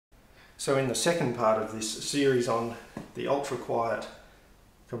So in the second part of this series on the ultra quiet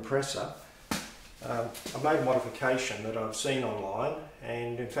compressor, I've made a modification that I've seen online,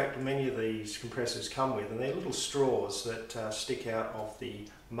 and in fact many of these compressors come with, and they're little straws that stick out of the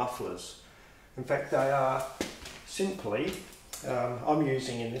mufflers. In fact they are simply, I'm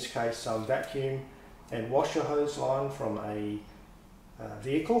using in this case some vacuum and washer hose line from a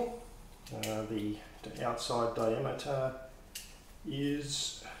vehicle. The outside diameter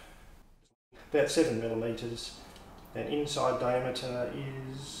is about 7mm and inside diameter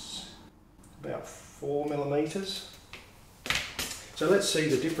is about 4mm. So let's see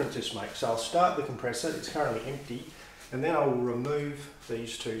the difference this makes. So I'll start the compressor, it's currently empty, and then I will remove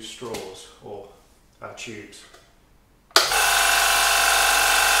these two straws or tubes. And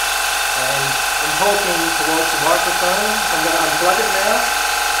I'm talking towards the microphone. I'm going to unplug it now.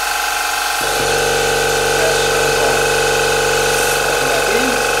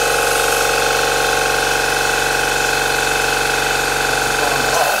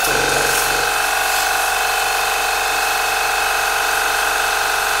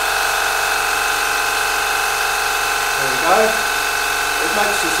 It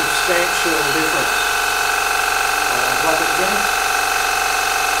makes a substantial difference. I'll unplug it again.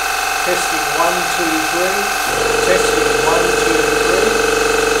 Testing 1, 2, 3. Testing 1, 2,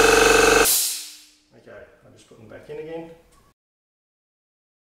 3. Okay, I'll just put them back in again.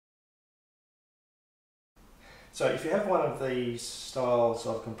 So if you have one of these styles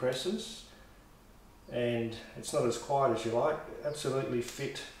of compressors and it's not as quiet as you like, absolutely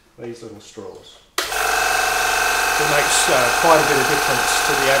fit these little straws. It makes quite a bit of difference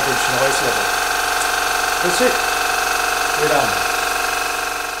to the average noise level. That's it. We're done.